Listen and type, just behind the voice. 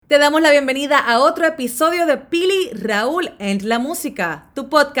Te damos la bienvenida a otro episodio de Pili, Raúl and la Música, tu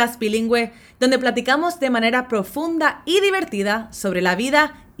podcast bilingüe, donde platicamos de manera profunda y divertida sobre la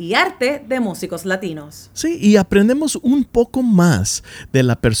vida y arte de músicos latinos. Sí, y aprendemos un poco más de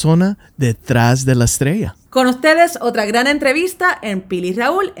la persona detrás de la estrella. Con ustedes, otra gran entrevista en Pili,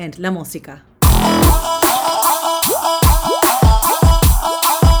 Raúl and la Música.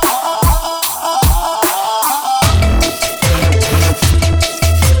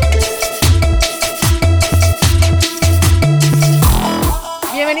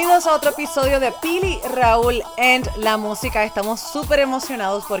 Bienvenidos a otro episodio de Pili, Raúl and la Música. Estamos súper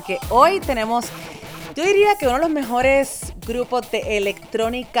emocionados porque hoy tenemos, yo diría que uno de los mejores grupos de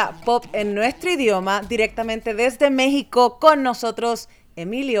electrónica pop en nuestro idioma, directamente desde México, con nosotros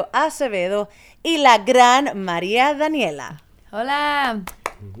Emilio Acevedo y la gran María Daniela. Hola.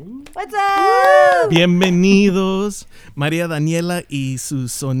 What's up? Bienvenidos, María Daniela y su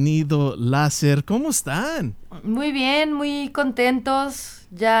sonido láser. ¿Cómo están? Muy bien, muy contentos,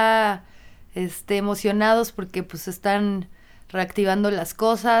 ya emocionados porque pues están reactivando las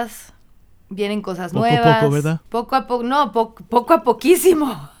cosas, vienen cosas Poco a nuevas. poco, ¿verdad? Poco a poco, no, poco a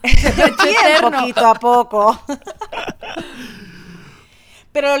poquísimo. Bien, poquito a poco.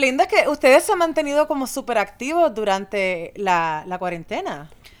 Pero lo lindo es que ustedes se han mantenido como súper activos durante la cuarentena.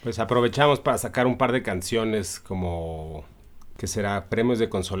 Pues aprovechamos para sacar un par de canciones como, que será premios de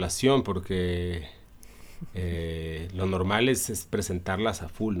consolación, porque lo normal es presentarlas a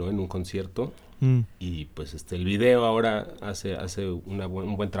full, ¿no? En un concierto. Y pues el video ahora hace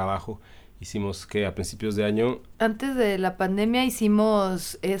un buen trabajo. Hicimos que a principios de año... Antes de la pandemia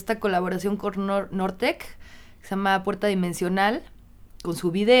hicimos esta colaboración con Nortec, que se llama Puerta Dimensional, con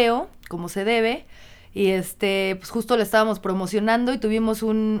su video, como se debe, y pues justo lo estábamos promocionando y tuvimos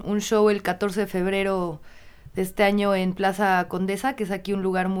un show el 14 de febrero de este año en Plaza Condesa, que es aquí un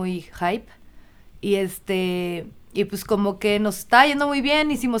lugar muy hype, y pues como que nos está yendo muy bien,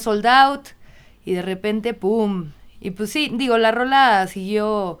 hicimos sold out, y de repente, ¡pum! Y pues sí, digo, la rola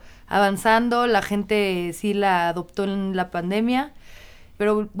siguió avanzando, la gente sí la adoptó en la pandemia,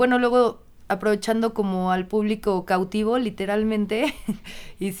 pero bueno, luego... aprovechando como al público cautivo, literalmente,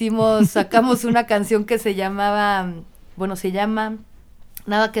 sacamos una canción que se llama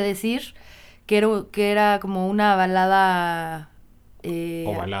Nada que decir, que era como una balada...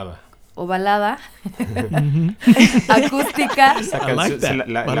 O balada. Acústica. I like that.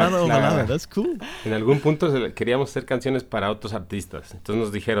 Balada o balada, that's cool. En algún punto queríamos hacer canciones para otros artistas. Entonces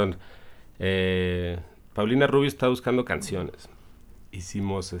nos dijeron, Paulina Rubio está buscando canciones.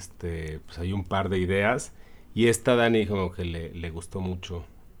 Hicimos pues hay un par de ideas y esta Dani como que le gustó mucho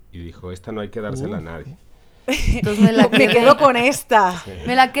y dijo, esta no hay que dársela a nadie. Entonces me quedo con esta. Sí.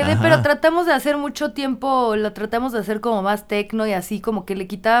 Me la quedé, Ajá. pero tratamos de hacer mucho tiempo, la tratamos de hacer como más tecno y así, como que le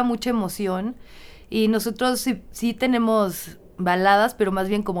quitaba mucha emoción. Y nosotros sí tenemos baladas, pero más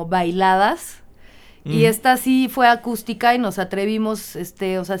bien como bailadas. Y esta sí fue acústica y nos atrevimos,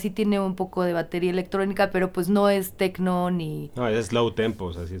 o sea, sí tiene un poco de batería electrónica, pero pues no es tecno ni... No, es slow tempo,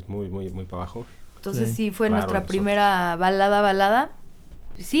 o sea, sí es muy para abajo. Entonces sí fue Claro, nuestra primera balada.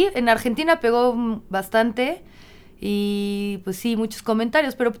 Sí, en Argentina pegó bastante y pues sí, muchos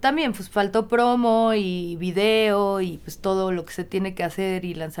comentarios, pero también pues faltó promo y video y pues todo lo que se tiene que hacer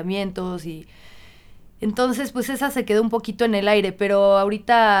y lanzamientos y... Entonces pues esa se quedó un poquito en el aire, pero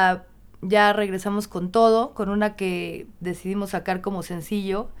ahorita... Ya regresamos con todo, con una que decidimos sacar como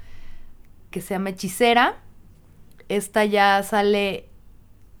sencillo, que se llama Hechicera. Esta ya sale,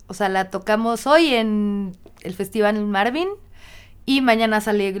 o sea, la tocamos hoy en el Festival Marvin y mañana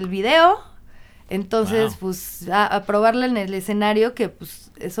sale el video. Entonces, pues, a probarla en el escenario, que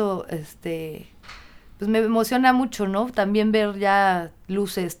pues eso, pues me emociona mucho, ¿no? También ver ya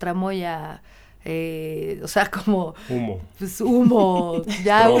luces, tramoya... o sea, como humo,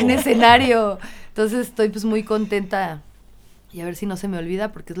 ya un escenario. Entonces estoy pues muy contenta y a ver si no se me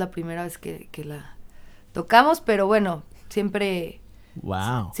olvida porque es la primera vez que la tocamos, pero bueno, siempre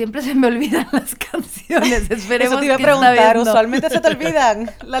se me olvidan las canciones. Esperemos. Eso te iba a que esta preguntar, vez no. usualmente se te olvidan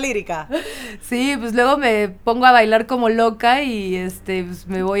la lírica. Sí, pues luego me pongo a bailar como loca y pues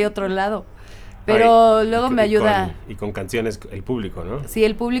me voy a otro lado. Pero luego me ayuda. Y con canciones, el público, ¿no? Sí,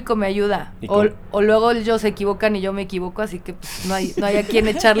 el público me ayuda. O luego ellos se equivocan y yo me equivoco, así que pues, no hay a quien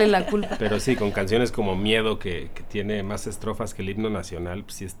echarle la culpa. Pero sí, con canciones como Miedo, que tiene más estrofas que el himno nacional,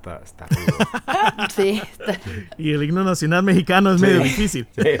 pues sí está rudo. Sí. Y el himno nacional mexicano es medio difícil.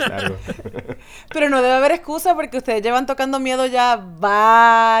 Sí, está rudo. Pero no debe haber excusa porque ustedes llevan tocando Miedo ya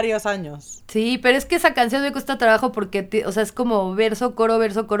varios años. Sí, pero es que esa canción me cuesta trabajo porque, o sea, es como verso, coro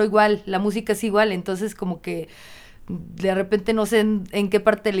igual. La música es igual, entonces como que de repente no sé en qué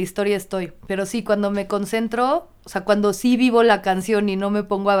parte de la historia estoy, pero sí, cuando me concentro, o sea, cuando sí vivo la canción y no me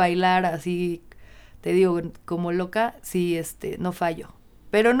pongo a bailar así, te digo, como loca, sí, no fallo.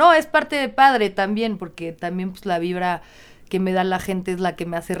 Pero no, es parte de padre también, porque también pues la vibra que me da la gente es la que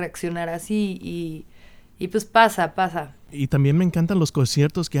me hace reaccionar así y pues pasa. Y también me encantan los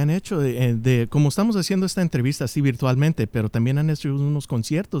conciertos que han hecho, como estamos haciendo esta entrevista así virtualmente, pero también han hecho unos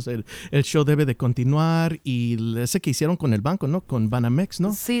conciertos. El show debe de continuar y ese que hicieron con el banco, ¿no? Con Banamex,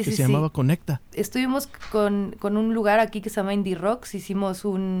 ¿no? Sí, que sí, se llamaba Conecta. Estuvimos con un lugar aquí que se llama Indie Rocks, hicimos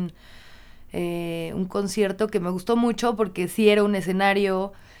un concierto que me gustó mucho porque sí era un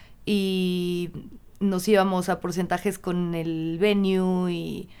escenario y nos íbamos a porcentajes con el venue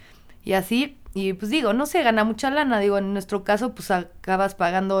y así. Y pues digo, no se gana mucha lana, digo, en nuestro caso pues acabas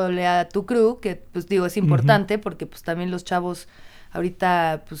pagándole a tu crew, que pues digo es importante porque pues también los chavos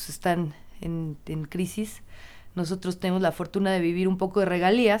ahorita pues están en crisis. Nosotros tenemos la fortuna de vivir un poco de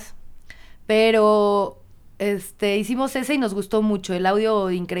regalías, pero hicimos ese y nos gustó mucho, el audio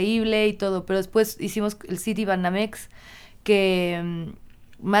increíble y todo, pero después hicimos el City Banamex, que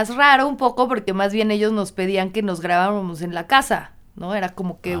más raro un poco porque más bien ellos nos pedían que nos grabáramos en la casa, ¿no? Era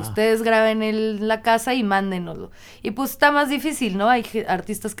como que ustedes graben en la casa y mándenoslo. Y pues está más difícil, ¿no? Hay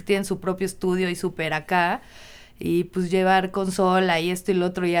artistas que tienen su propio estudio y súper acá, y pues llevar consola y esto y lo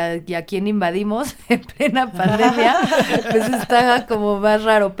otro, y a quién invadimos en plena pandemia, pues está como más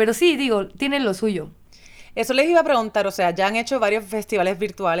raro. Pero sí, digo, tiene lo suyo. Eso les iba a preguntar, o sea, ya han hecho varios festivales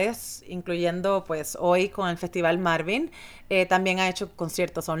virtuales, incluyendo pues hoy con el Festival Marvin, también han hecho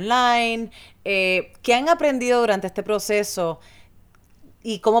conciertos online. ¿Qué han aprendido durante este proceso?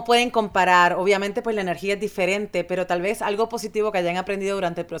 ¿Y cómo pueden comparar? Obviamente, pues la energía es diferente, pero tal vez algo positivo que hayan aprendido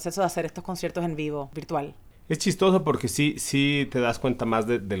durante el proceso de hacer estos conciertos en vivo, virtual. Es chistoso porque sí te das cuenta más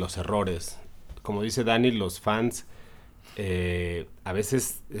de los errores. Como dice Dani, los fans, a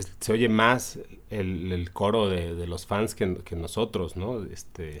veces se oye más el coro de los fans que nosotros, ¿no?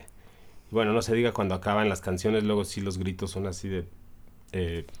 Bueno, no se diga cuando acaban las canciones, luego sí los gritos son así de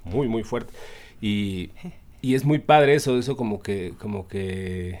muy, muy fuertes. Y es muy padre eso como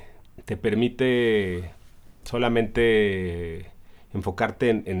que te permite solamente enfocarte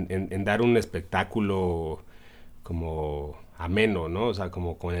en dar un espectáculo como ameno, ¿no? O sea,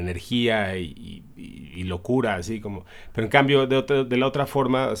 como con energía y locura, así como... Pero en cambio, de la otra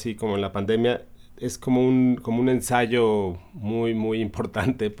forma, así como en la pandemia, es como un ensayo muy, muy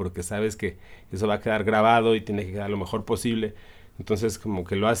importante porque sabes que eso va a quedar grabado y tiene que quedar lo mejor posible. Entonces, como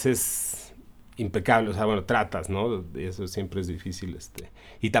que lo haces... impecable, o sea, bueno, tratas, ¿no? Eso siempre es difícil,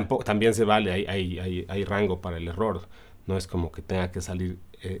 y también se vale, hay rango para el error, no es como que tenga que salir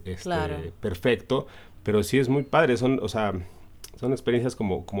claro. perfecto, pero sí es muy padre, son experiencias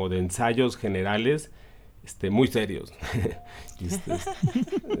como de ensayos generales, muy serios. Y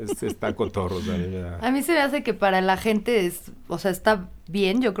está cotorro, o sea, a mí se me hace que para la gente o sea, está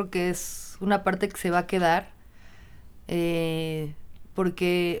bien, yo creo que es una parte que se va a quedar,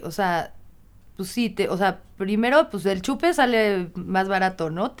 porque, o sea, pues sí, o sea, primero, pues el chupe sale más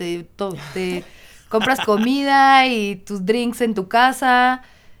barato, ¿no? Te compras comida y tus drinks en tu casa,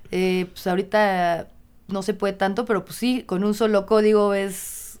 pues ahorita no se puede tanto, pero pues sí, con un solo código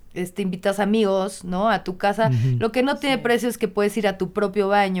invitas amigos, ¿no? A tu casa. Uh-huh. Lo que no tiene precio es que puedes ir a tu propio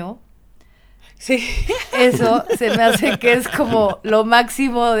baño. Sí. Eso se me hace que es como lo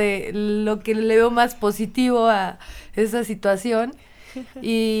máximo de lo que le veo más positivo a esa situación.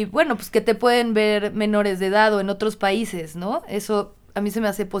 Y bueno, pues que te pueden ver menores de edad o en otros países, ¿no? Eso a mí se me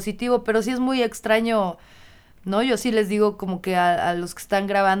hace positivo, pero sí es muy extraño, ¿no? Yo sí les digo como que a los que están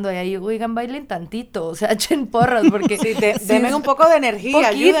grabando ahí, oigan, bailen tantito, o sea, echen porras, porque... Sí, denme un poco de energía,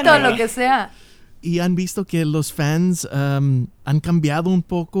 poquito, ayúdenme. Lo que sea. Y han visto que los fans han cambiado un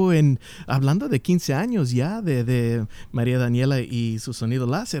poco hablando de 15 años ya de María Daniela y su sonido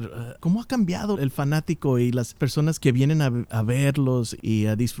láser. ¿Cómo ha cambiado el fanático y las personas que vienen a verlos y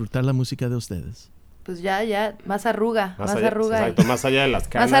a disfrutar la música de ustedes? Pues ya, más arruga. Exacto, más allá de las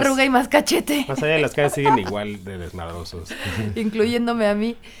canas. Más arruga y más cachete. Más allá de las canas siguen igual de desmadrosos. Incluyéndome a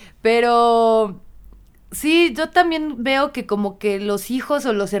mí. Pero sí, yo también veo que como que los hijos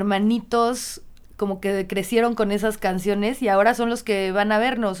o los hermanitos como que crecieron con esas canciones y ahora son los que van a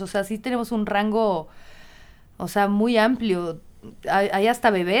vernos, o sea, sí tenemos un rango, o sea, muy amplio, hay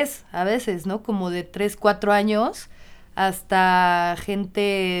hasta bebés a veces, ¿no? Como de 3, 4 años, hasta gente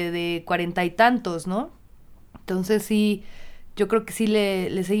de 40 y tantos, ¿no? Entonces sí, yo creo que sí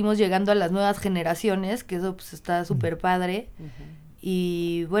le seguimos llegando a las nuevas generaciones, que eso pues está súper padre,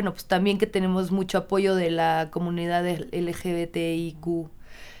 y bueno, pues también que tenemos mucho apoyo de la comunidad LGBTIQ+,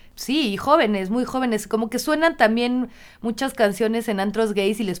 Sí, y jóvenes, muy jóvenes, como que suenan también muchas canciones en antros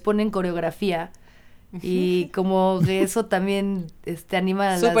gays y les ponen coreografía. Y como que eso también anima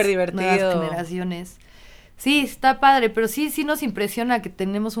a las Súper divertido. nuevas generaciones. Sí, está padre, pero sí nos impresiona que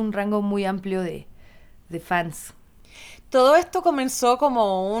tenemos un rango muy amplio de fans. Todo esto comenzó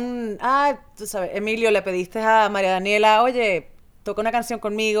como tú sabes, Emilio, le pediste a María Daniela, oye, toca una canción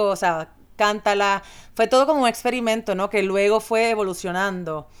conmigo, o sea, cántala. Fue todo como un experimento, ¿no? Que luego fue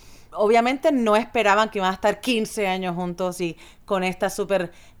evolucionando. Obviamente no esperaban que iban a estar 15 años juntos y con esta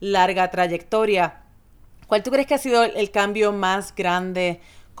súper larga trayectoria. ¿Cuál tú crees que ha sido el cambio más grande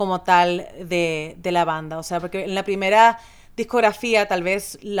como tal de la banda? O sea, porque en la primera discografía tal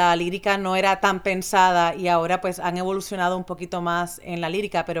vez la lírica no era tan pensada y ahora pues han evolucionado un poquito más en la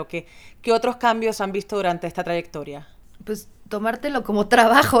lírica, pero ¿qué otros cambios han visto durante esta trayectoria? Pues tomártelo como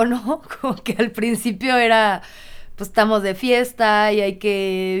trabajo, ¿no? Como que al principio era, pues estamos de fiesta y hay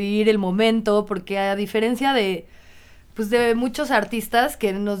que vivir el momento, porque a diferencia de muchos artistas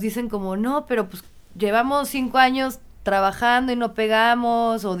que nos dicen como, no, pero pues llevamos 5 años trabajando y no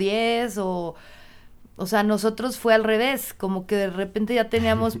pegamos, o 10, o sea, nosotros fue al revés, como que de repente ya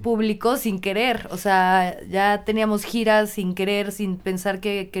teníamos público sin querer, o sea, ya teníamos giras sin querer, sin pensar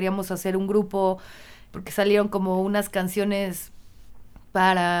que queríamos hacer un grupo, porque salieron como unas canciones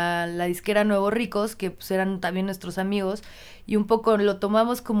para la disquera Nuevos Ricos, que pues eran también nuestros amigos, y un poco lo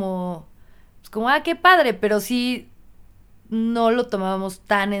tomamos como, qué padre, pero sí no lo tomábamos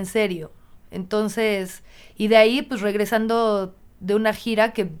tan en serio. Entonces, y de ahí, pues regresando de una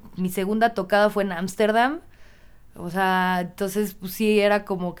gira, que mi segunda tocada fue en Ámsterdam, o sea, entonces pues sí era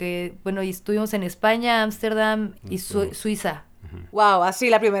como que, bueno, y estuvimos en España, Ámsterdam y Suiza. Wow, así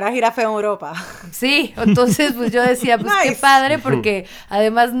la primera gira fue en Europa. Sí, entonces pues yo decía, pues nice. Qué padre, porque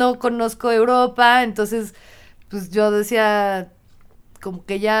además no conozco Europa, entonces pues yo decía, como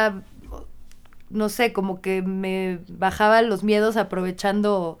que ya, no sé, como que me bajaba los miedos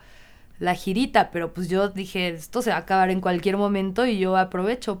aprovechando la girita, pero pues yo dije, esto se va a acabar en cualquier momento y yo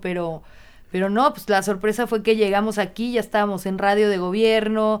aprovecho, pero no, pues la sorpresa fue que llegamos aquí, ya estábamos en radio de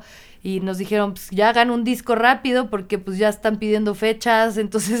gobierno y nos dijeron, pues ya hagan un disco rápido porque pues ya están pidiendo fechas,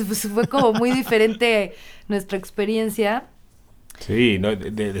 entonces pues fue como muy diferente nuestra experiencia. Sí, no,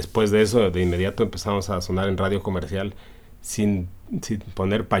 después de eso, de inmediato empezamos a sonar en radio comercial sin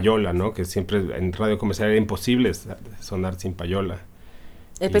poner payola, ¿no? Que siempre en radio comercial era imposible sonar sin payola.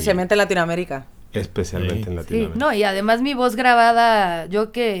 Especialmente en Latinoamérica. Especialmente en Latinoamérica. Sí, no, y además mi voz grabada,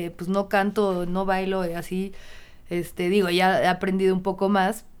 yo que pues no canto, no bailo así, digo, ya he aprendido un poco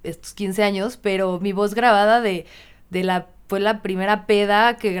más estos 15 años, pero mi voz grabada fue la primera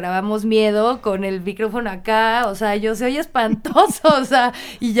peda que grabamos Miedo con el micrófono acá, o sea, yo se oye espantoso, o sea,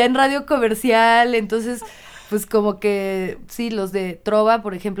 y ya en radio comercial, entonces, pues como que, sí, los de Trova,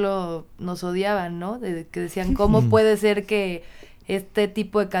 por ejemplo, nos odiaban, ¿no? Que decían, ¿cómo puede ser que este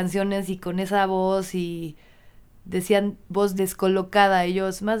tipo de canciones y con esa voz, y decían voz descolocada,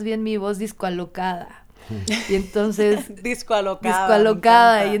 ellos, más bien mi voz discoalocada. Y entonces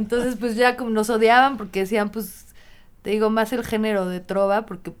discoalocada, y entonces pues ya como nos odiaban porque decían, pues te digo, más el género de trova,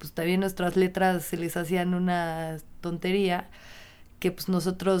 porque pues también nuestras letras se les hacían una tontería, que pues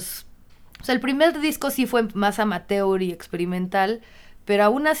nosotros, o sea, el primer disco sí fue más amateur y experimental, pero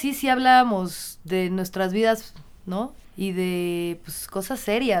aún así sí hablábamos de nuestras vidas, ¿no? Y de, pues, cosas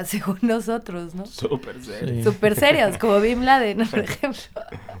serias, según nosotros, ¿no? Súper serias. Sí. Súper serias, como Bin Laden, por ejemplo.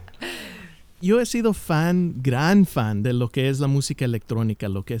 Yo he sido gran fan de lo que es la música electrónica,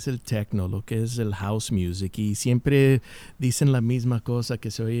 lo que es el techno, lo que es el house music, y siempre dicen la misma cosa,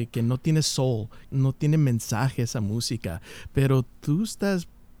 que se oye que no tiene soul, no tiene mensaje esa música, pero tú estás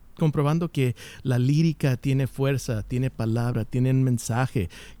comprobando que la lírica tiene fuerza, tiene palabra, tiene mensaje.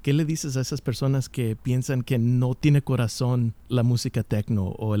 ¿Qué le dices a esas personas que piensan que no tiene corazón la música techno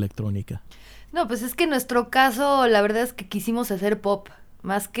o electrónica? No, pues es que en nuestro caso la verdad es que quisimos hacer pop,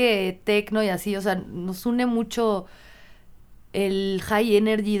 más que techno y así, o sea, nos une mucho el high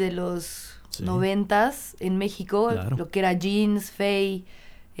energy de los 90s en México, claro. Lo que era Jeans, Faye,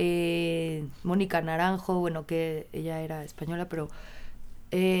 Mónica Naranjo, bueno, que ella era española, pero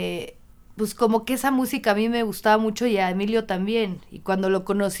pues como que esa música a mí me gustaba mucho y a Emilio también, y cuando lo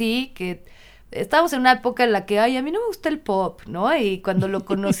conocí, que estábamos en una época en la que, ay, a mí no me gusta el pop, ¿no? Y cuando lo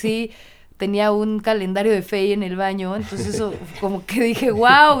conocí tenía un calendario de Faye en el baño, entonces eso como que dije,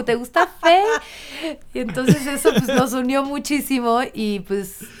 wow, ¿te gusta Faye? Y entonces eso pues nos unió muchísimo, y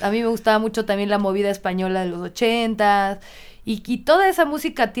pues a mí me gustaba mucho también la movida española de los 80s, y toda esa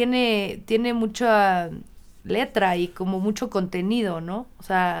música tiene mucha letra y como mucho contenido, ¿no? O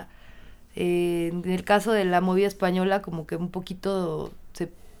sea, en el caso de la movida española como que un poquito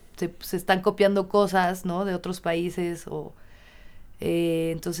se se están copiando cosas, ¿no? De otros países o...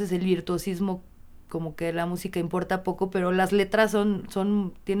 entonces el virtuosismo, como que la música importa poco, pero las letras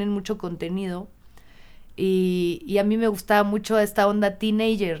tienen mucho contenido. Y a mí me gustaba mucho esta onda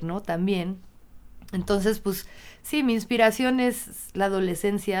teenager, ¿no? También. Entonces, pues, sí, mi inspiración es la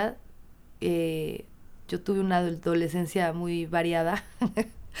adolescencia. Yo tuve una adolescencia muy variada.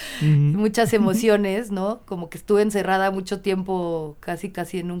 Muchas emociones, ¿no? Como que estuve encerrada mucho tiempo,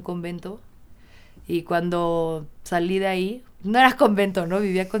 casi en un convento. Y cuando salí de ahí, no era convento, ¿no?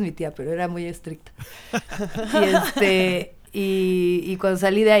 Vivía con mi tía, pero era muy estricta. Y cuando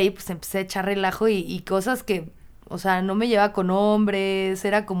salí de ahí, pues empecé a echar relajo y cosas que, o sea, no me llevaba con hombres,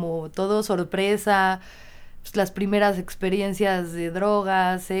 era como todo sorpresa, pues las primeras experiencias de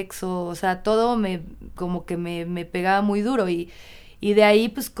drogas, sexo, o sea, todo como que me pegaba muy duro y de ahí,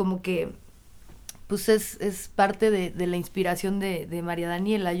 pues como que, pues es parte de la inspiración de María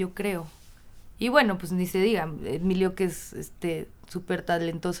Daniela, yo creo. Y bueno, pues ni se diga, Emilio, que es súper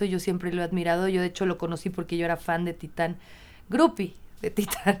talentoso, yo siempre lo he admirado. Yo de hecho lo conocí porque yo era fan de Titán, groupie de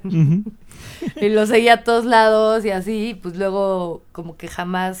Titán. Y lo seguía a todos lados y así, pues luego como que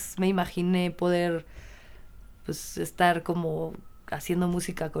jamás me imaginé poder pues estar como haciendo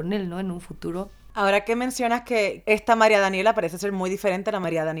música con él, ¿no? En un futuro. Ahora que mencionas que esta María Daniela parece ser muy diferente a la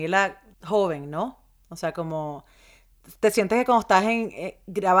María Daniela joven, ¿no? O sea, como... ¿Te sientes que cuando estás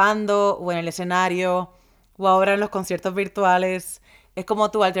grabando o en el escenario o ahora en los conciertos virtuales es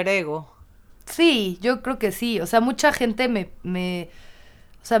como tu alter ego? Sí, yo creo que sí. O sea, mucha gente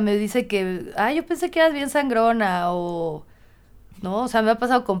o sea, me dice que, yo pensé que eras bien sangrona ¿no? O sea, me ha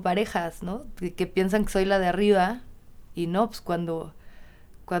pasado con parejas, ¿no? Que piensan que soy la de arriba y no, pues cuando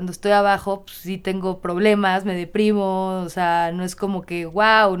estoy abajo, pues sí tengo problemas, me deprimo, o sea, no es como que,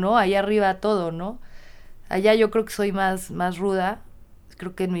 wow, ¿no? Allá arriba todo, ¿no? Allá yo creo que soy más ruda.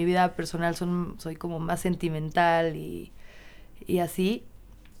 Creo que en mi vida personal soy como más sentimental y así.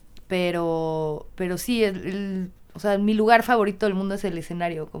 Pero sí, o sea, mi lugar favorito del mundo es el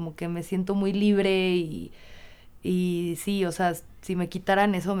escenario. Como que me siento muy libre y sí, o sea, si me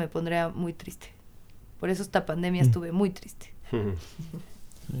quitaran eso me pondría muy triste. Por eso esta pandemia estuve muy triste. Sí.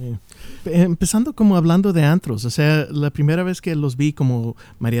 Empezando como hablando de antros, o sea, la primera vez que los vi como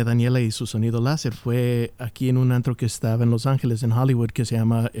María Daniela y su sonido láser fue aquí en un antro que estaba en Los Ángeles, en Hollywood, que se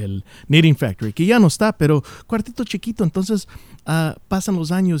llama el Knitting Factory, que ya no está, pero cuartito chiquito. Entonces pasan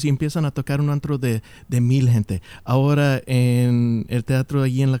los años y empiezan a tocar un antro de 1,000 gente. Ahora en el teatro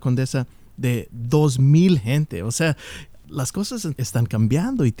allí en La Condesa de 2,000 gente, o sea, las cosas están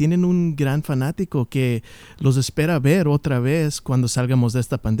cambiando y tienen un gran fanático que los espera ver otra vez cuando salgamos de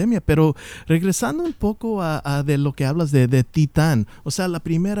esta pandemia. Pero regresando un poco a de lo que hablas de Titán, o sea, la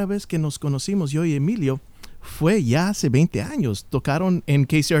primera vez que nos conocimos, yo y Emilio, fue ya hace 20 años. Tocaron en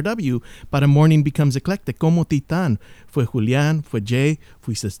KCRW para Morning Becomes Eclectic como Titán. Fue Julián, fue Jay,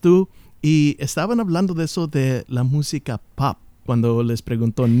 fuiste tú y estaban hablando de eso de la música pop, cuando les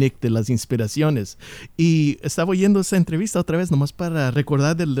preguntó Nick de las inspiraciones. Y estaba oyendo esa entrevista otra vez, nomás para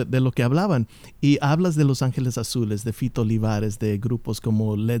recordar de lo que hablaban. Y hablas de Los Ángeles Azules, de Fito Olivares, de grupos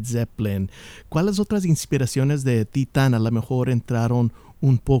como Led Zeppelin. ¿Cuáles otras inspiraciones de Titán a lo mejor entraron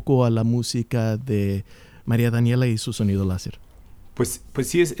un poco a la música de María Daniela y su sonido láser? Pues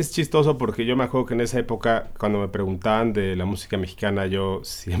sí, es chistoso porque yo me acuerdo que en esa época, cuando me preguntaban de la música mexicana, yo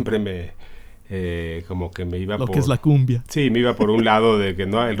siempre como que me iba por... Lo que es la cumbia. Sí, me iba por un lado de que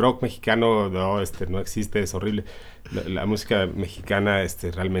no, el rock mexicano no existe, es horrible. La música mexicana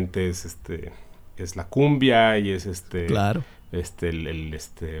realmente es la cumbia y es Claro.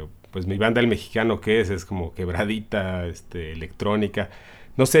 Pues mi banda El Mexicano, ¿qué es? Es como quebradita, electrónica.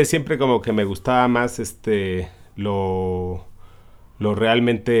 No sé, siempre como que me gustaba más lo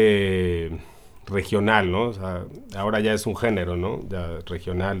realmente regional, ¿no? O sea, ahora ya es un género, ¿no? Ya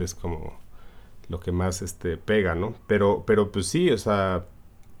regional es como lo que más pega, ¿no? Pero pues sí, o sea,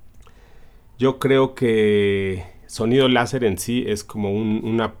 yo creo que sonido láser en sí es como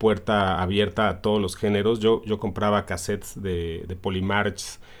una puerta abierta a todos los géneros. Yo compraba cassettes de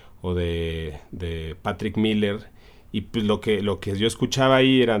Polymarch o de Patrick Miller y pues lo que yo escuchaba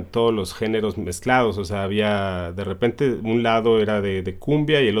ahí eran todos los géneros mezclados. O sea, había de repente un lado era de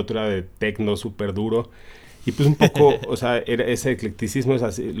cumbia y el otro era de techno súper duro. Y pues un poco, o sea, ese eclecticismo es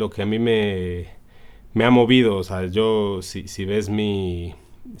así, lo que a mí me ha movido. O sea, yo, si ves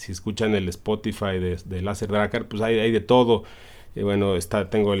si escuchan el Spotify de Láser Drácar, pues hay de todo. Bueno,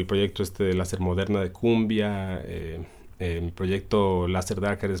 tengo el proyecto de Láser Moderna de cumbia. Mi proyecto Láser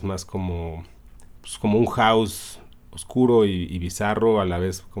Drácar es más como un house oscuro y bizarro, a la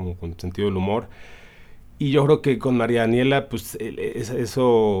vez como con sentido del humor. Y yo creo que con María Daniela, pues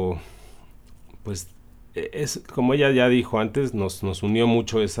eso, pues es como ella ya dijo antes, nos unió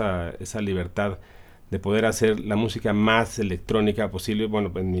mucho esa libertad de poder hacer la música más electrónica posible,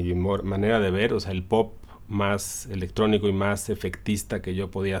 bueno, en mi manera de ver, o sea, el pop más electrónico y más efectista que yo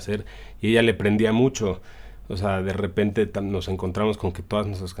podía hacer, y ella le prendía mucho. O sea, de repente nos encontramos con que todas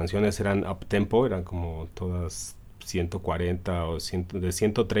nuestras canciones eran up-tempo, eran como todas 140 o de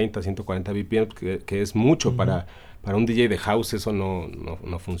 130 a 140 BPM, que es mucho para un DJ de house, eso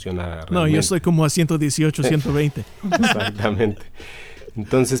no funciona realmente. No, yo estoy como a 118, 120. Exactamente.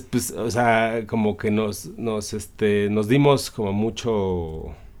 Entonces, pues, o sea, como que nos dimos como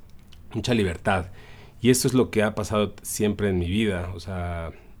mucha libertad. Y eso es lo que ha pasado siempre en mi vida. O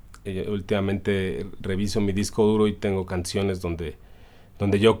sea, últimamente reviso mi disco duro y tengo canciones donde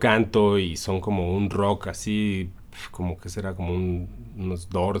yo canto y son como un rock así, como que será como unos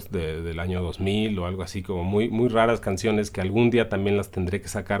Doors del año 2000 o algo así, como muy, muy raras canciones que algún día también las tendré que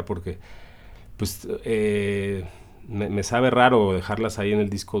sacar porque pues me sabe raro dejarlas ahí en el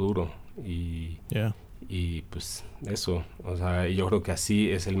disco duro y pues eso, o sea, yo creo que así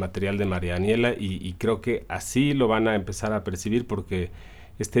es el material de María Daniela y creo que así lo van a empezar a percibir porque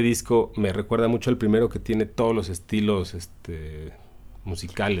este disco me recuerda mucho al primero que tiene todos los estilos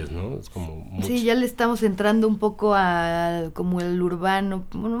musicales, ¿no? Es como mucho. Sí, ya le estamos entrando un poco a como el urbano.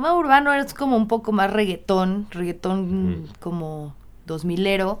 Bueno, más urbano es como un poco más reggaetón como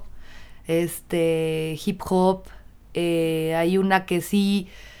 2000ero, hip hop. Hay una que sí,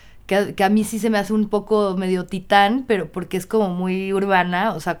 que a mí sí se me hace un poco medio Titán, pero porque es como muy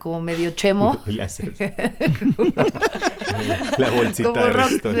urbana, o sea, como medio chemo. La bolsita como de rock,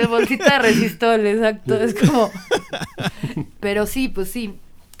 Resistol. de bolsita de Resistol, exacto. Es como... Pero sí, pues sí,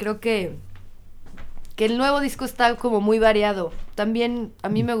 creo que el nuevo disco está como muy variado. También a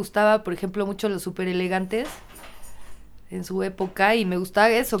mí me gustaba, por ejemplo, mucho los Super Elegantes en su época y me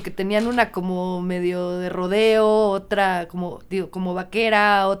gustaba eso, que tenían una como medio de rodeo, otra como, digo, como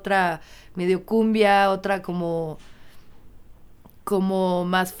vaquera, otra medio cumbia, otra como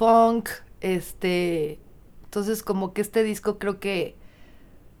más funk, entonces como que este disco creo que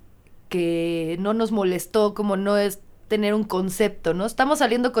no nos molestó, como no es tener un concepto, ¿no? Estamos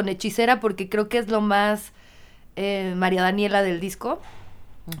saliendo con Hechicera porque creo que es lo más María Daniela del disco,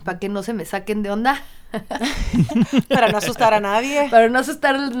 para que no se me saquen de onda. Para no asustar a nadie. Para no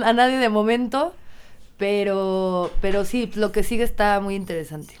asustar a nadie de momento, pero sí, lo que sigue está muy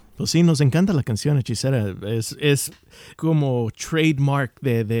interesante. Pues sí, nos encanta la canción Hechicera. Es como trademark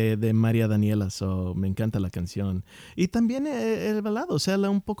de María Daniela, so me encanta la canción. Y también el balado, o sea,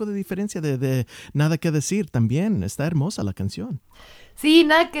 un poco de diferencia de Nada que Decir también. Está hermosa la canción. Sí,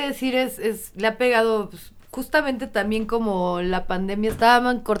 Nada que Decir le ha pegado, pues, justamente también como la pandemia,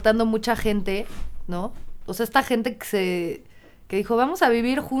 estaban cortando mucha gente, ¿no? O sea, esta gente que dijo, vamos a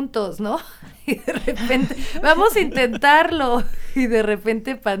vivir juntos, ¿no? Y de repente, vamos a intentarlo. Y de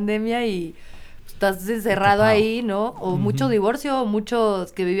repente pandemia y estás encerrado ahí, ¿no? O mucho divorcio, o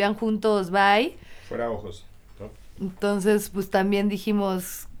muchos que vivían juntos, bye. Fuera ojos, ¿no? Entonces, pues también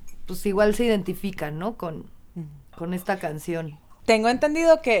dijimos, pues igual se identifican, ¿no? Con esta canción. Tengo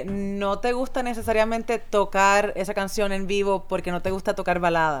entendido que no te gusta necesariamente tocar esa canción en vivo porque no te gusta tocar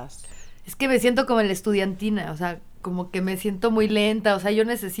baladas. Es que me siento como en la estudiantina, o sea, como que me siento muy lenta, o sea, yo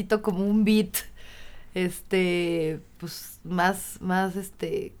necesito como un beat, pues más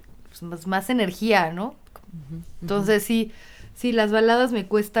energía, ¿no? Entonces sí, las baladas me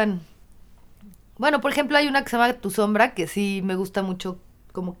cuestan. Bueno, por ejemplo, hay una que se llama Tu Sombra, que sí me gusta mucho,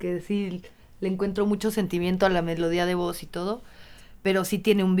 como que sí le encuentro mucho sentimiento a la melodía de voz y todo, pero sí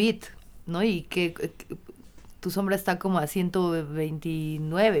tiene un beat, ¿no? Y que Tu Sombra está como a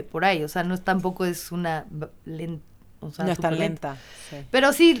 129 por ahí, o sea, tampoco es una lenta. O sea, no es tan lenta. Sí.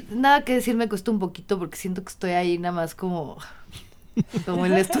 Pero sí, Nada que Decir me costó un poquito porque siento que estoy ahí nada más como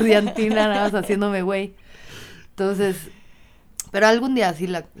en la estudiantina, nada más haciéndome güey. Entonces, pero algún día sí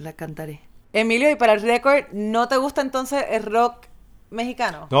la cantaré. Emilio, y para el récord, ¿no te gusta entonces el rock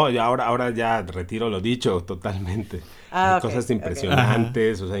mexicano? No, ahora ya retiro lo dicho totalmente. Hay cosas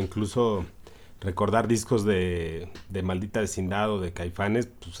impresionantes, o sea, incluso recordar discos de Maldita Vecindad o de Caifanes,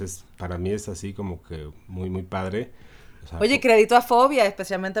 pues para mí es así como que muy, muy padre. O sea, oye, crédito a Fobia,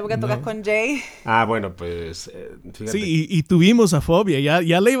 especialmente porque tocas con Jay. Ah, bueno, pues fíjate. Sí, y tuvimos a Fobia.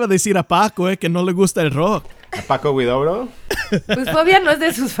 Ya le iba a decir a Paco que no le gusta el rock. ¿A Paco Huidobro? Pues Fobia no es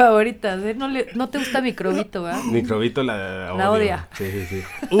de sus favoritas, ¿eh? No te gusta Microbito, ¿verdad? Microbito la odia. Sí.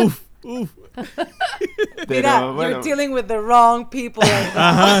 Uf, Uf. Mira, bueno, you're dealing with the wrong people right now.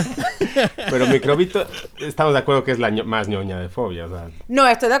 Ajá. pero Microbito, estamos de acuerdo que es la más ñoña de Fobia, o sea. No,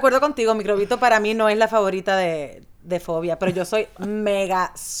 estoy de acuerdo contigo. Microbito para mí no es la favorita de Fobia, pero yo soy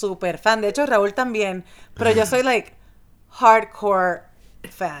mega super fan. De hecho, Raúl también, pero yo soy like hardcore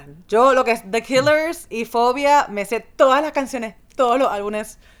fan. Yo lo que es The Killers y Fobia, me sé todas las canciones, todos los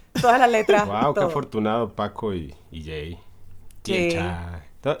álbumes, todas las letras. Wow, qué todo. afortunado Paco y Jay. Sí. Y el Cha.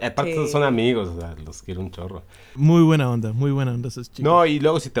 Aparte Sí. son amigos, o sea, los quiero un chorro. Muy buena onda esos chicos. No, y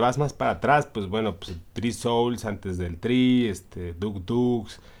luego si te vas más para atrás, pues bueno, pues Three Souls antes del Tri, Duk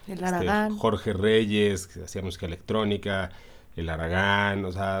Dukes, El Aragán. Jorge Reyes, que hacía música electrónica, el Aragán,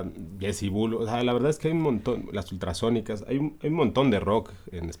 o sea, Jesse Bull, o sea, la verdad es que hay un montón, las Ultrasónicas, hay un montón de rock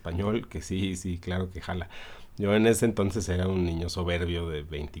en español que sí, claro que jala. Yo en ese entonces era un niño soberbio de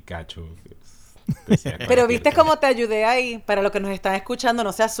 20 y cacho. Decía Pero cualquier viste cosa. cómo te ayudé ahí. Para los que nos están escuchando,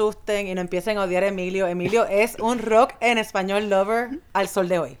 no se asusten y no empiecen a odiar a Emilio. Emilio es un rock en español lover al sol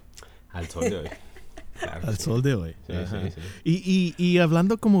de hoy. Al sol de hoy. Claro que Al sí. sol de hoy. Sí, Ajá. sí. Y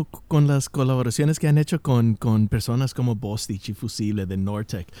hablando como con las colaboraciones que han hecho con personas como Bostich y Fusible de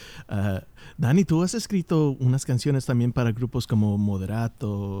Nortec, Dani, tú has escrito unas canciones también para grupos como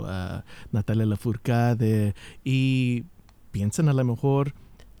Moderato, Natalia Lafourcade, y piensan a lo mejor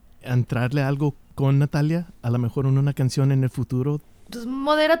entrarle algo con Natalia, a lo mejor en una canción en el futuro. Pues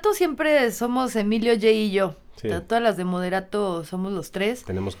Moderato siempre somos Emilio, Jay y yo. Sí. Todas las de Moderato somos los tres.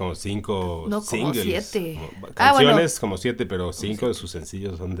 Tenemos como 5 No, como singles. 7. Canciones Ah, bueno. como 7, pero 5 de sus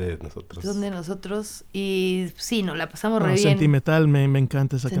sencillos son de nosotros. Son de nosotros. Y sí, nos la pasamos No, re bien. Sentimental, me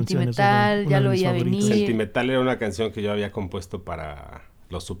encanta esa canción. es Sentimental, una ya de lo mis oía favoritas. venir. Sentimental era una canción que yo había compuesto para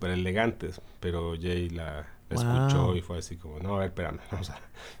Los Super Elegantes, pero Jay la escuchó Wow. y fue así como, no, a ver, espérame, vamos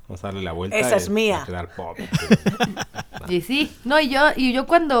a darle la vuelta. Esa es mía. Va a quedar pop. Y sí, no, y yo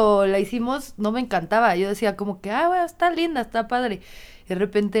cuando la hicimos no me encantaba, yo decía como que, bueno, está linda, está padre. Y de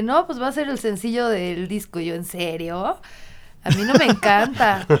repente, no, pues va a ser el sencillo del disco. Y yo, ¿en serio? A mí no me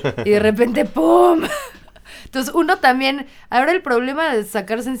encanta. Y de repente, ¡pum! Entonces uno también, ahora el problema de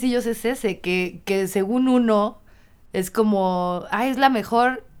sacar sencillos es ese, que según uno es como, es la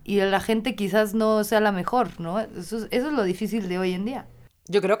mejor y la gente quizás no sea la mejor, ¿no? Eso es lo difícil de hoy en día.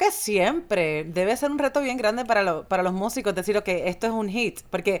 Yo creo que siempre debe ser un reto bien grande para los músicos decir, ok, esto es un hit,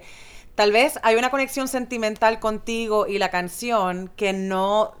 porque tal vez hay una conexión sentimental contigo y la canción que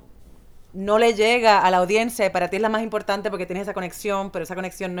no le llega a la audiencia y para ti es la más importante porque tienes esa conexión, pero esa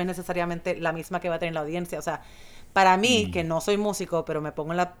conexión no es necesariamente la misma que va a tener la audiencia. O sea, para mí, que no soy músico, pero me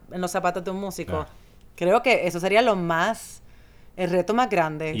pongo en los zapatos de un músico, Claro. creo que eso sería el reto más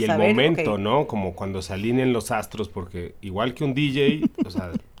grande. Y el saber, momento, ok, ¿no? Como cuando se alineen los astros, porque igual que un DJ, o sea,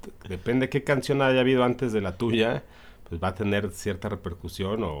 depende qué canción haya habido antes de la tuya, pues va a tener cierta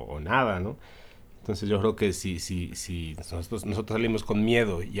repercusión o nada, ¿no? Entonces yo creo que si nosotros salimos con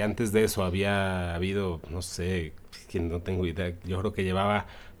Miedo y antes de eso había habido, no sé, que no tengo idea, yo creo que llevaba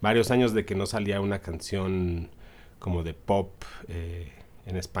varios años de que no salía una canción como de pop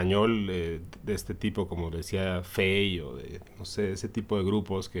en español de este tipo, como decía Fey o de, no sé, ese tipo de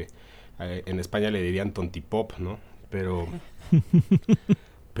grupos que en España le dirían tontipop, ¿no?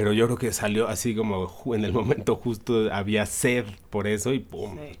 Pero yo creo que salió así como en el momento justo, había sed por eso y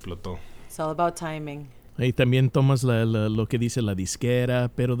 ¡pum! Sí. Explotó. it's all about timing. Y también tomas lo que dice la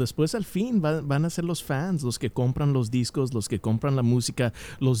disquera, pero después al fin van a ser los fans, los que compran los discos, los que compran la música,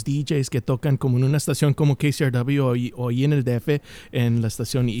 los DJs que tocan como en una estación como KCRW o ahí en el DF, en la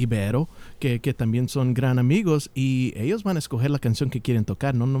estación Ibero, que también son gran amigos y ellos van a escoger la canción que quieren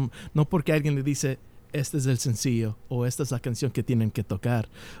tocar, no porque alguien le dice, este es el sencillo o esta es la canción que tienen que tocar.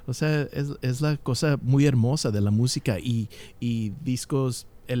 O sea, es la cosa muy hermosa de la música y discos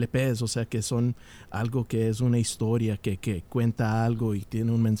LPs, o sea, que son algo que es una historia, que cuenta algo y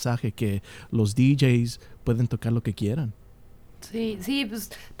tiene un mensaje que los DJs pueden tocar lo que quieran. Sí, pues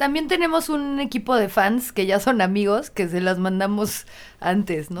también tenemos un equipo de fans que ya son amigos, que se las mandamos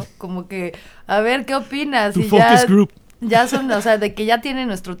antes, ¿no? Como que, a ver, ¿qué opinas? Tu Y focus group. ya son, o sea, de que ya tienen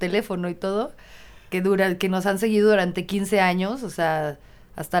nuestro teléfono y todo, que nos han seguido durante 15 años, o sea,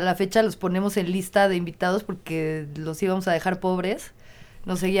 hasta la fecha los ponemos en lista de invitados porque los íbamos a dejar pobres.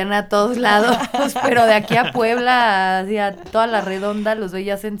 Nos seguían a todos lados, pero de aquí a Puebla, hacia toda la redonda, los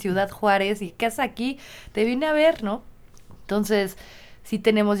veías en Ciudad Juárez. ¿Y qué haces aquí? Te vine a ver, ¿no? Entonces, sí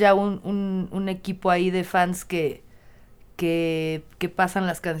tenemos ya un equipo ahí de fans que pasan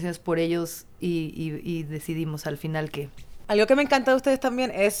las canciones por ellos y decidimos al final que... Algo que me encanta de ustedes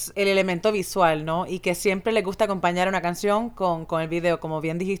también es el elemento visual, ¿no? Y que siempre les gusta acompañar una canción con el video. Como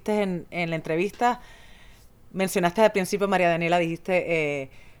bien dijiste en la entrevista, mencionaste al principio, María Daniela, dijiste,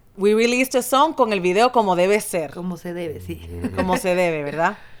 We released a song con el video como debe ser. Como se debe, sí. Como se debe,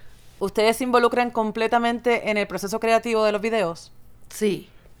 ¿verdad? ¿Ustedes se involucran completamente en el proceso creativo de los videos? Sí.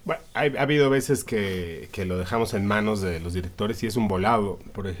 Bueno, ha habido veces que lo dejamos en manos de los directores y es un volado.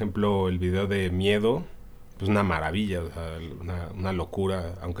 Por ejemplo, el video de Miedo, pues una maravilla, o sea, una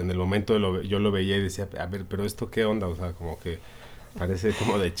locura. Aunque en el momento yo lo veía y decía, a ver, pero ¿esto qué onda? O sea, como que parece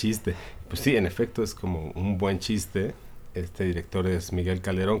como de chiste. Pues sí, en efecto es como un buen chiste. Este director es Miguel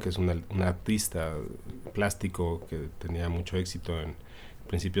Calderón, que es un artista plástico que tenía mucho éxito en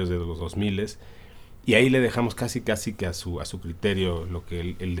principios de los 2000, y ahí le dejamos casi que a su criterio lo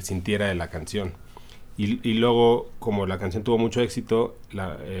que él sintiera de la canción. Y luego, como la canción tuvo mucho éxito,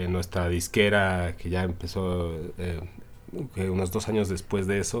 nuestra disquera, que ya empezó que unos 2 años después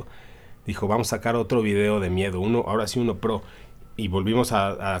de eso, dijo, vamos a sacar otro video de Miedo, ahora sí uno pro. Y volvimos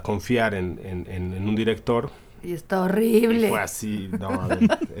a confiar en un director. Y está horrible. Y fue así, no, a ver,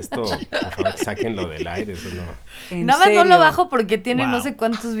 esto, por favor, sáquenlo del aire, eso no. Nada más serio? no lo bajo porque tiene Wow. no sé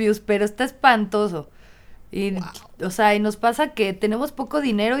cuántos views, pero está espantoso. Y, o sea, y nos pasa que tenemos poco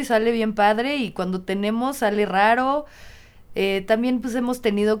dinero y sale bien padre, y cuando tenemos sale raro. También pues hemos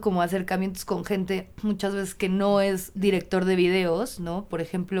tenido como acercamientos con gente muchas veces que no es director de videos, ¿no? Por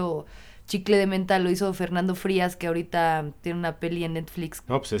ejemplo, Chicle de Menta lo hizo Fernando Frías, que ahorita tiene una peli en Netflix.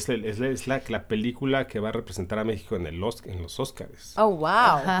 No, pues es la película que va a representar a México en los Oscars. Oh, wow.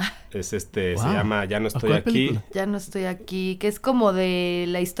 Ajá. Se Wow. llama Ya no ¿A estoy cuál aquí. película? Ya no estoy aquí, que es como de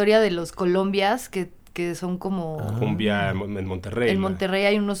la historia de los Colombias, que son como... Cumbia en Monterrey. En ¿no? Monterrey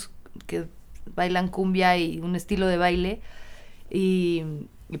hay unos que bailan cumbia y un estilo de baile, y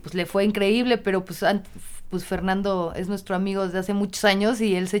pues le fue increíble, pero pues Fernando es nuestro amigo desde hace muchos años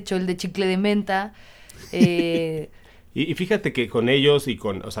y él se echó el de Chicle de Menta. Y fíjate que con ellos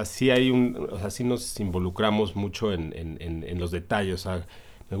o sea, sí o sea, sí nos involucramos mucho en los detalles. O sea,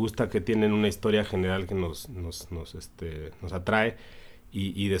 me gusta que tienen una historia general que nos atrae,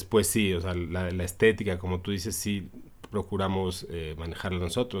 y después sí, o sea, la estética, como tú dices, sí procuramos manejarla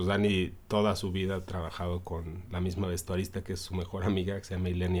nosotros. Dani toda su vida ha trabajado con la misma vestuarista que es su mejor amiga, que se llama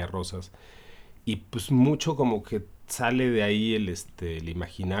Ilenia Rosas, y pues mucho como que sale de ahí el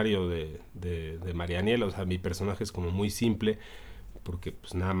imaginario de María Daniela. O sea, mi personaje es como muy simple, porque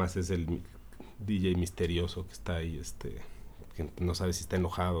pues nada más es el DJ misterioso que está ahí, que no sabe si está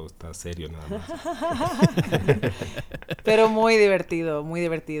enojado o está serio, nada más. Pero muy divertido, muy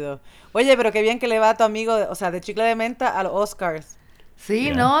divertido. Oye, pero qué bien que le va a tu amigo, o sea, de Chicle de Menta a los Oscars. Sí,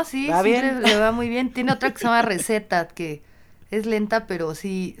 Ya. no, sí, ¿Va sí bien? le va muy bien. Tiene otra que se llama Receta, que es lenta, pero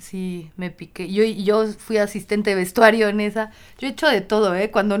sí me piqué. Yo fui asistente de vestuario en esa. Yo he hecho de todo, ¿eh?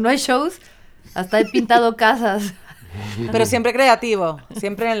 Cuando no hay shows, hasta he pintado casas. Pero siempre creativo,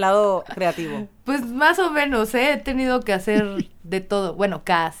 siempre en el lado creativo. Pues más o menos, ¿eh? He tenido que hacer de todo. Bueno,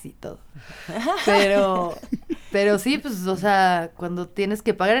 casi todo. Pero sí, pues, o sea, cuando tienes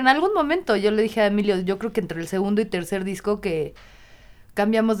que pagar. En algún momento yo le dije a Emilio, yo creo que entre el segundo y tercer disco que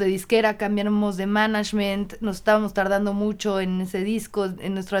cambiamos de disquera, cambiamos de management, nos estábamos tardando mucho en ese disco,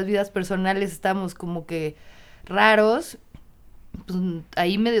 en nuestras vidas personales estábamos como que raros. Pues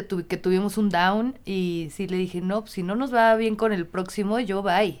ahí medio que tuvimos un down, y sí le dije, no, pues si no nos va bien con el próximo, yo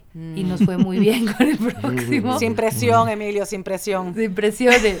bye. Y nos fue muy bien con el próximo. Sin presión, Emilio, sin presión. Sin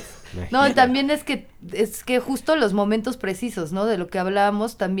presiones. No, Imagínate. también es que justo los momentos precisos, ¿no? De lo que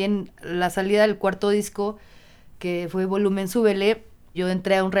hablábamos, también la salida del cuarto disco, que fue Volumen Súbele, yo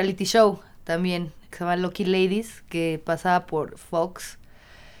entré a un reality show también, que se llama Lucky Ladies, que pasaba por Fox,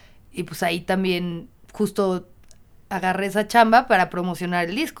 y pues ahí también justo agarré esa chamba para promocionar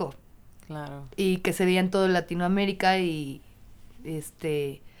el disco, Claro. y que sería en toda Latinoamérica y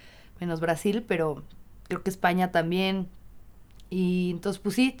menos Brasil, pero creo que España también. Y entonces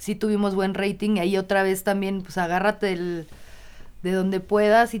pues sí tuvimos buen rating, y ahí otra vez también pues agárrate de donde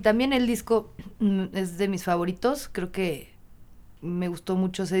puedas, y también el disco es de mis favoritos, creo que me gustó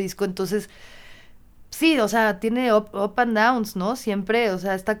mucho ese disco. Entonces sí, o sea, tiene up and downs, ¿no? Siempre, o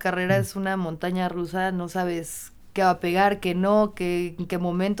sea, esta carrera es una montaña rusa, no sabes qué va a pegar, qué no, en qué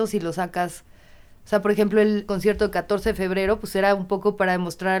momento, si lo sacas. O sea, por ejemplo, el concierto de 14 de febrero, pues era un poco para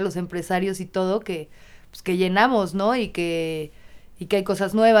demostrar a los empresarios y todo que, pues, que llenamos, ¿no? Y que hay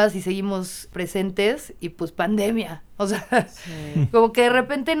cosas nuevas y seguimos presentes, y pues pandemia. O sea, Sí. como que de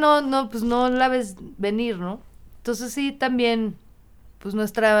repente pues no la ves venir, ¿no? Entonces sí, también, pues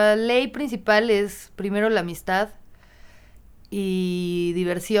nuestra ley principal es primero la amistad y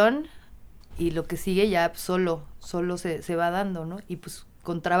diversión, y lo que sigue ya pues, solo se va dando, ¿no? Y pues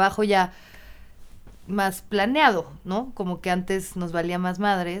con trabajo ya más planeado, ¿no? Como que antes nos valía más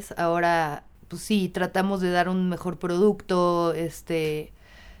madres, ahora pues sí, tratamos de dar un mejor producto,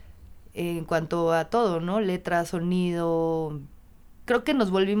 en cuanto a todo, ¿no? Letra, sonido. Creo que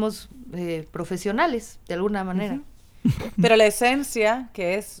nos volvimos profesionales, de alguna manera. Pero la esencia,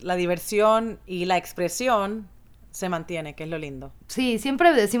 que es la diversión y la expresión, se mantiene, que es lo lindo. Sí,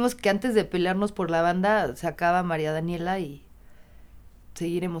 siempre decimos que antes de pelearnos por la banda, se acaba María Daniela y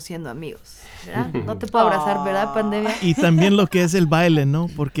seguiremos siendo amigos, ¿verdad? No te puedo abrazar, ¿verdad, Pandemia? Y también lo que es el baile, ¿no?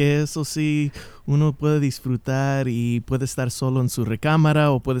 Porque eso sí, uno puede disfrutar y puede estar solo en su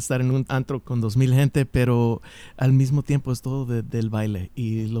recámara o puede estar en un antro con 2,000 gente, pero al mismo tiempo es todo del baile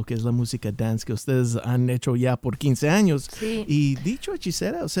y lo que es la música dance que ustedes han hecho ya por 15 años. Sí. Y dicho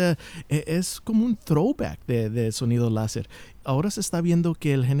hechicera, o sea, es como un throwback de sonido láser. Ahora se está viendo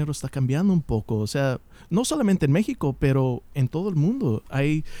que el género está cambiando un poco, o sea, no solamente en México, pero en todo el mundo.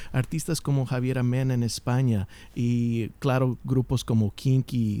 Hay artistas como Javier Amena en España y, claro, grupos como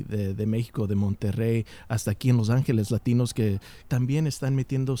Kinky de México, de Monterrey, hasta aquí en Los Ángeles, latinos que también están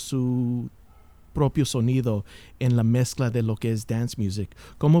metiendo su propio sonido en la mezcla de lo que es dance music.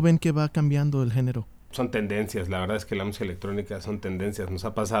 ¿Cómo ven que va cambiando el género? Son tendencias, la verdad es que la música electrónica son tendencias. Nos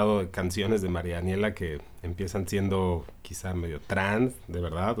ha pasado canciones de María Daniela que empiezan siendo quizá medio trance, de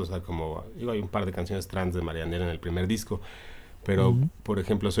verdad, o sea, como, digo, hay un par de canciones trance de María Daniela en el primer disco, pero, por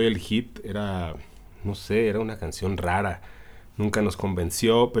ejemplo, Soy el Hit era, no sé, era una canción rara, nunca nos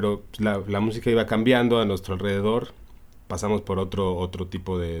convenció, pero la música iba cambiando a nuestro alrededor, pasamos por otro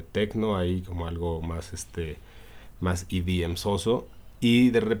tipo de techno, ahí como algo más, más EDM-soso,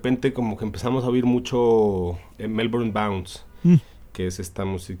 y de repente como que empezamos a oír mucho Melbourne Bounce, que es esta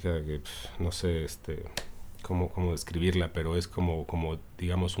música que no sé cómo describirla, pero es como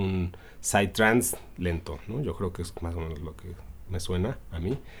digamos un psytrance lento, ¿no? Yo creo que es más o menos lo que me suena a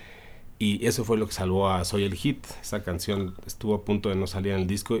mí. Y eso fue lo que salvó a Soy el Hit. Esa canción estuvo a punto de no salir en el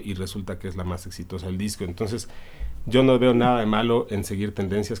disco y resulta que es la más exitosa del disco. Entonces yo no veo nada de malo en seguir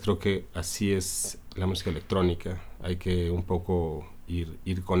tendencias. Creo que así es la música electrónica. Hay que un poco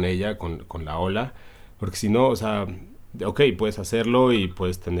ir con ella, con la ola, porque si no, o sea, ok, puedes hacerlo y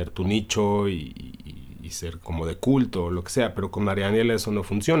puedes tener tu nicho y ser como de culto o lo que sea, pero con María Daniela eso no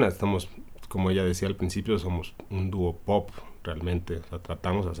funciona. Estamos, como ella decía al principio, somos un dúo pop realmente, o sea,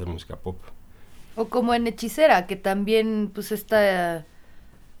 tratamos de hacer música pop. O como en Hechicera, que también pues está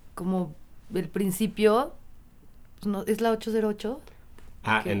como el principio, pues, no, ¿es la 808?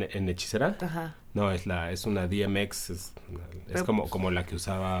 Ah, ¿en Hechicera? Ajá. No, es una DMX, es como la que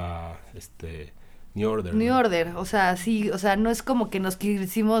usaba New Order. New ¿no? Order, o sea, sí, o sea, no es como que nos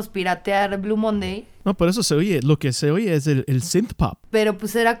quisimos piratear Blue Monday. No, por eso se oye, lo que se oye es el synth pop. Pero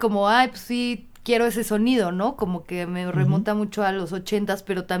pues era como, ay, pues sí, quiero ese sonido, ¿no? Como que me remonta mucho a los 80s,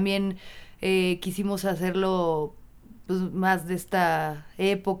 pero también quisimos hacerlo pues más de esta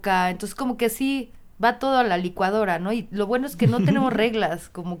época. Entonces como que sí, va todo a la licuadora, ¿no? Y lo bueno es que no tenemos reglas,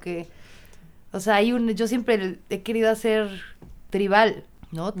 como que, o sea, yo siempre he querido hacer tribal,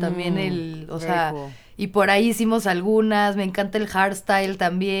 ¿no? También o sea, cool. Y por ahí hicimos algunas, me encanta el hardstyle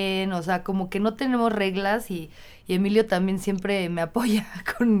también, o sea, como que no tenemos reglas y Emilio también siempre me apoya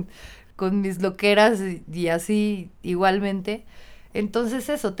con mis loqueras y así igualmente. Entonces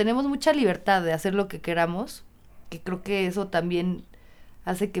eso, tenemos mucha libertad de hacer lo que queramos, que creo que eso también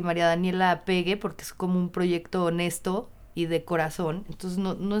hace que María Daniela pegue porque es como un proyecto honesto y de corazón, entonces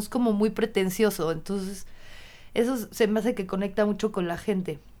no es como muy pretencioso, entonces eso se me hace que conecta mucho con la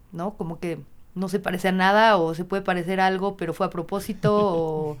gente, ¿no? Como que no se parece a nada o se puede parecer a algo, pero fue a propósito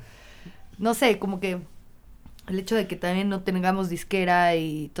o no sé, como que el hecho de que también no tengamos disquera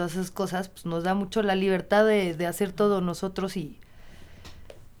y todas esas cosas, pues nos da mucho la libertad de hacer todo nosotros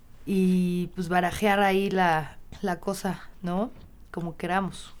y pues barajear ahí la cosa, ¿no? Como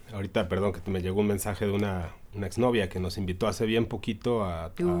queramos. Ahorita, perdón, que me llegó un mensaje de una exnovia que nos invitó hace bien poquito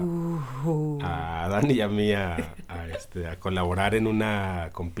a Dani y a mí a colaborar en una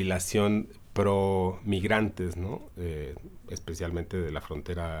compilación pro migrantes, ¿no? Especialmente de la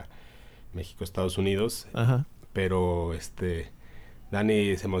frontera México-Estados Unidos. Ajá. Pero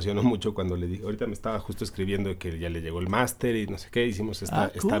Dani se emocionó mucho cuando le dije, ahorita me estaba justo escribiendo que ya le llegó el máster y no sé qué, hicimos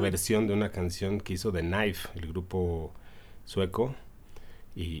esta versión de una canción que hizo The Knife, el grupo sueco,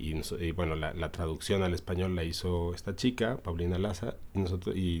 y bueno, la traducción al español la hizo esta chica, Paulina Laza,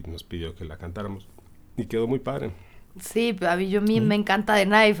 y nos pidió que la cantáramos, y quedó muy padre. Sí, a mí me encanta The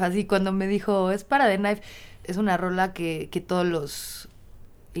Knife, así cuando me dijo, es para The Knife, es una rola que todos los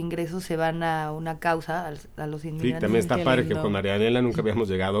ingresos se van a una causa, a los inmigrantes. Sí, también está Qué padre lindo. que con María Daniela nunca habíamos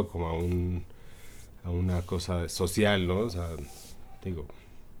llegado como a una cosa social, ¿no? O sea, digo,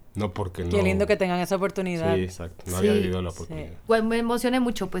 no porque no... Qué lindo que tengan esa oportunidad. Sí, exacto, no había habido la Sí. oportunidad. Bueno, me emocioné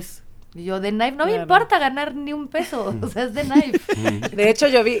mucho, pues, Y yo, The Knife, no me importa ganar ni un peso, o sea, es The Knife. De hecho,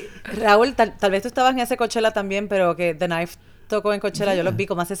 yo vi, Raúl, tal vez tú estabas en ese Coachella también, pero que The Knife tocó en Coachella, yo los vi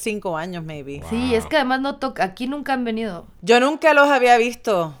como hace 5 años, maybe. Wow. Sí, es que además no toca, aquí nunca han venido. Yo nunca los había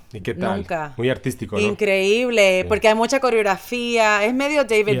visto. ¿Y qué tal? Nunca. Muy artístico, ¿no? Increíble, Sí. porque hay mucha coreografía, es medio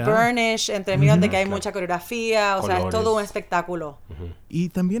David Yeah. Burnish, en términos de que hay Claro. mucha coreografía, o sea, es Colores. todo un espectáculo. Y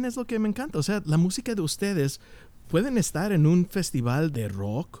también es lo que me encanta, o sea, la música de ustedes pueden estar en un festival de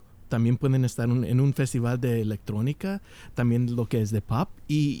rock, también pueden estar en un festival de electrónica, también lo que es de pop,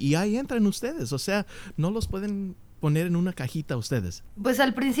 y ahí entran ustedes, o sea, no los pueden poner en una cajita ustedes. Pues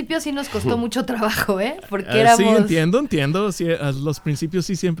al principio sí nos costó mucho trabajo, porque éramos... Sí, entiendo, sí, a los principios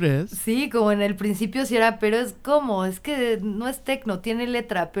sí siempre es. Sí, como en el principio sí era, pero es como, es que no es tecno, tiene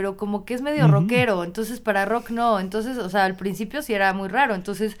letra, pero como que es medio rockero, entonces para rock no, entonces, o sea, al principio sí era muy raro,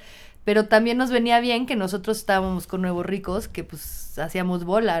 entonces, pero también nos venía bien que nosotros estábamos con Nuevos Ricos, que pues hacíamos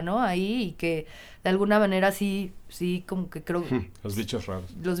bola, ¿no? Ahí, y que de alguna manera sí, como que creo... Los bichos raros.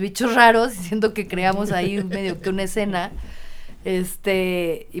 Los bichos raros, siento que creamos ahí medio que una escena,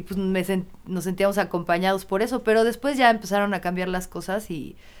 y pues nos sentíamos acompañados por eso, pero después ya empezaron a cambiar las cosas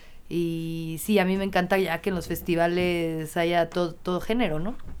y sí, a mí me encanta ya que en los festivales haya todo género,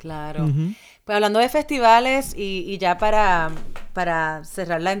 ¿no? Claro. Pues hablando de festivales y ya para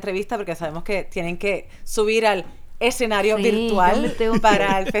cerrar la entrevista, porque sabemos que tienen que subir al escenario Sí, yo me virtual tengo que-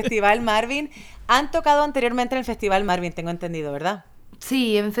 para el Festival Marvin. Han tocado anteriormente en el Festival Marvin, tengo entendido, ¿verdad?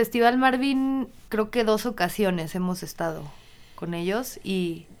 Sí, en Festival Marvin creo que 2 ocasiones hemos estado con ellos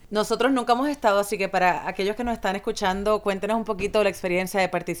y... Nosotros nunca hemos estado, así que para aquellos que nos están escuchando, cuéntenos un poquito la experiencia de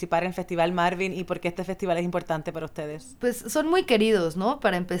participar en el Festival Marvin y por qué este festival es importante para ustedes. Pues son muy queridos, ¿no?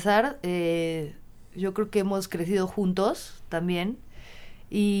 Para empezar, yo creo que hemos crecido juntos también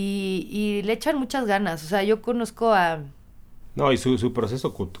y le echan muchas ganas. O sea, yo conozco a... No, y su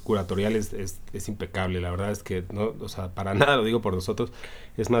proceso curatorial es impecable. La verdad es que, no, o sea, para nada lo digo por nosotros.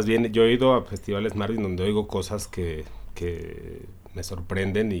 Es más bien, yo he ido a festivales Marvin donde oigo cosas que me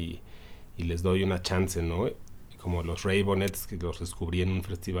sorprenden y les doy una chance, ¿no? Como los Raybonets, que los descubrí en un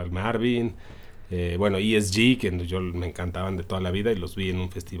festival Marvin. Bueno, ESG, que me encantaban de toda la vida y los vi en un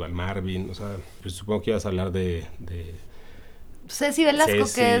festival Marvin. O sea, pues supongo que ibas a hablar de Ceci Velasco,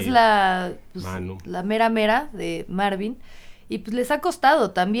 Ceci, que es la Manu. la mera de Marvin, y pues les ha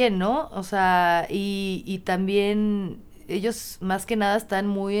costado también, ¿no? O sea, y también ellos más que nada están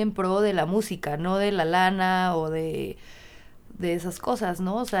muy en pro de la música, no de la lana o de esas cosas,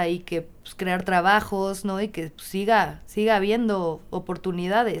 ¿no? O sea, y que pues, crear trabajos, ¿no? Y que pues, siga habiendo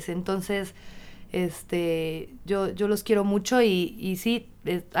oportunidades. Entonces, yo los quiero mucho y sí,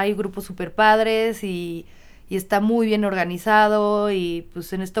 hay grupos súper padres y está muy bien organizado y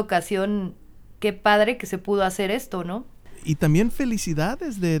pues en esta ocasión, qué padre que se pudo hacer esto, ¿no? Y también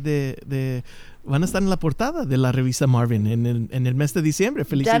felicidades van a estar en la portada de la revista Marvin en el mes de diciembre.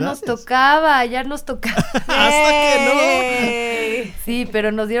 Felicidades. Ya nos tocaba. Hasta que ¡Yay! Sí,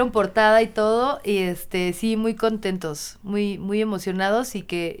 pero nos dieron portada y todo y sí, muy contentos, muy muy emocionados y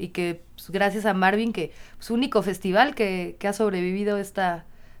que pues, gracias a Marvin, que su único festival que ha sobrevivido esta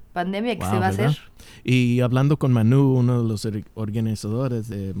pandemia que Wow, se va a ¿verdad? hacer. Y hablando con Manu, uno de los organizadores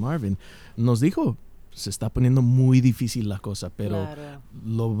de Marvin, nos dijo, se está poniendo muy difícil la cosa, pero Claro.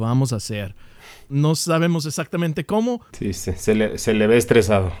 lo vamos a hacer. No sabemos exactamente cómo, Sí, se le ve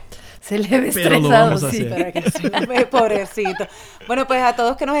estresado. Se le ve Pero lo estresado, vamos a sí. hacer. Para que se- Pobrecito. Bueno, pues a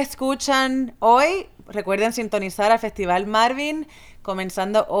todos que nos escuchan hoy, recuerden sintonizar al Festival Marvin,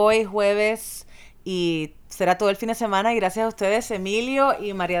 comenzando hoy jueves y será todo el fin de semana. Y gracias a ustedes, Emilio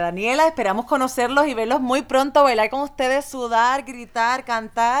y María Daniela. Esperamos conocerlos y verlos muy pronto, bailar con ustedes, sudar, gritar,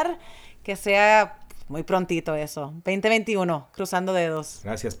 cantar. Que sea muy prontito eso. 2021, cruzando dedos.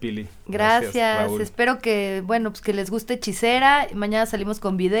 Gracias, Pili. Gracias, Raúl. espero que, bueno, pues que les guste Hechicera. Mañana salimos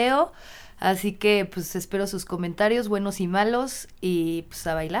con video, así que pues espero sus comentarios, buenos y malos, y pues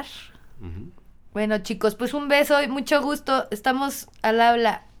a bailar. Ujú. Bueno, chicos, pues un beso y mucho gusto. Estamos al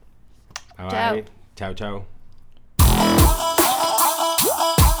habla. Bye, Chao. bye. Chao, chao.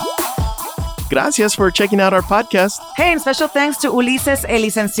 Gracias for checking out our podcast. Hey, and special thanks to Ulises El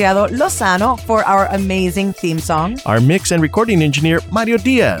Licenciado Lozano for our amazing theme song. Our mix and recording engineer, Mario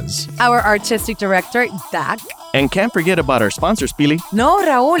Diaz. Our artistic director, Dak. And can't forget about our sponsors, Pili. No,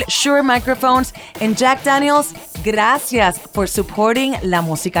 Raúl, Shure Microphones, and Jack Daniels, gracias for supporting la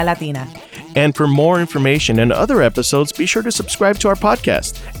música latina. And for more information and other episodes, be sure to subscribe to our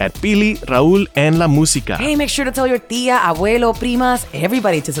podcast at Pili, Raúl, and La Música. Hey, make sure to tell your tía, abuelo, primas,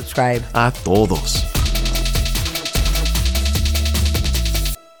 everybody to subscribe. A todos.